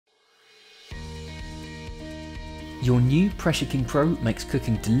Your new Pressure King Pro makes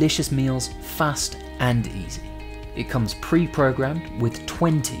cooking delicious meals fast and easy. It comes pre-programmed with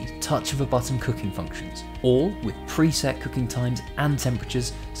 20 touch-of-a-button cooking functions, all with preset cooking times and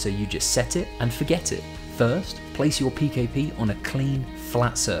temperatures, so you just set it and forget it. First, place your PKP on a clean,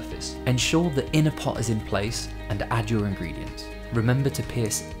 flat surface. Ensure the inner pot is in place and add your ingredients. Remember to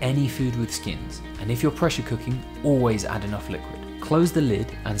pierce any food with skins, and if you're pressure cooking, always add enough liquid. Close the lid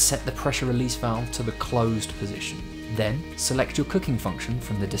and set the pressure release valve to the closed position. Then, select your cooking function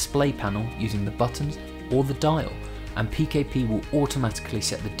from the display panel using the buttons or the dial, and PKP will automatically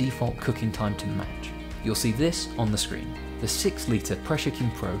set the default cooking time to match. You'll see this on the screen. The 6-litre Pressure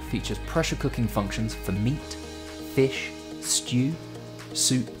King Pro features pressure cooking functions for meat, fish, stew,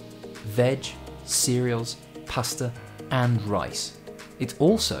 soup, veg, cereals, pasta, and rice. It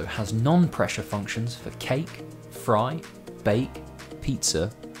also has non-pressure functions for cake, fry, bake,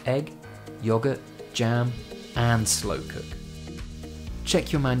 pizza, egg, yogurt, jam, and slow cook.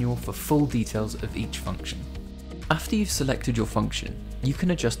 Check your manual for full details of each function. After you've selected your function, you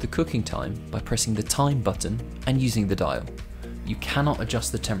can adjust the cooking time by pressing the time button and using the dial. You cannot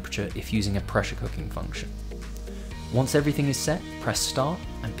adjust the temperature if using a pressure cooking function. Once everything is set, press start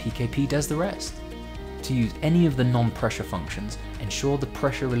and PKP does the rest. To use any of the non-pressure functions, ensure the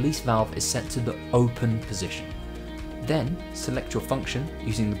pressure release valve is set to the open position. Then, select your function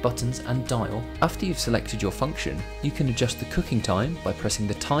using the buttons and dial. After you've selected your function, you can adjust the cooking time by pressing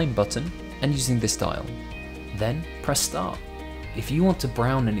the time button and using this dial. Then, press start. If you want to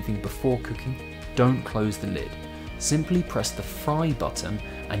brown anything before cooking, don't close the lid. Simply press the fry button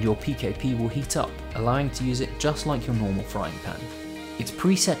and your PKP will heat up, allowing to use it just like your normal frying pan. It's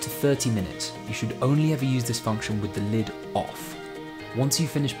preset to 30 minutes. You should only ever use this function with the lid off. Once you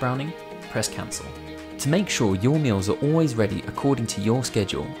finish browning, press cancel. To make sure your meals are always ready according to your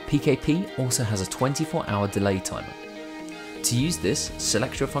schedule, PKP also has a 24-hour delay timer. To use this,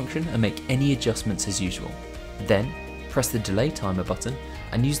 select your function and make any adjustments as usual. Then, press the delay timer button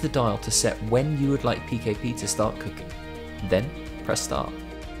and use the dial to set when you would like PKP to start cooking. Then, press start.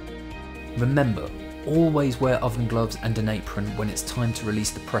 Remember, always wear oven gloves and an apron when it's time to release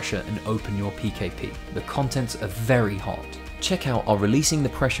the pressure and open your PKP. The contents are very hot. Check out our Releasing the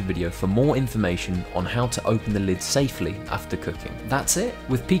Pressure video for more information on how to open the lid safely after cooking. That's it.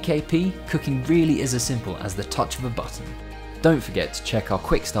 With PKP, cooking really is as simple as the touch of a button. Don't forget to check our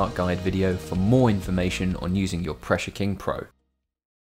quick start guide video for more information on using your Pressure King Pro.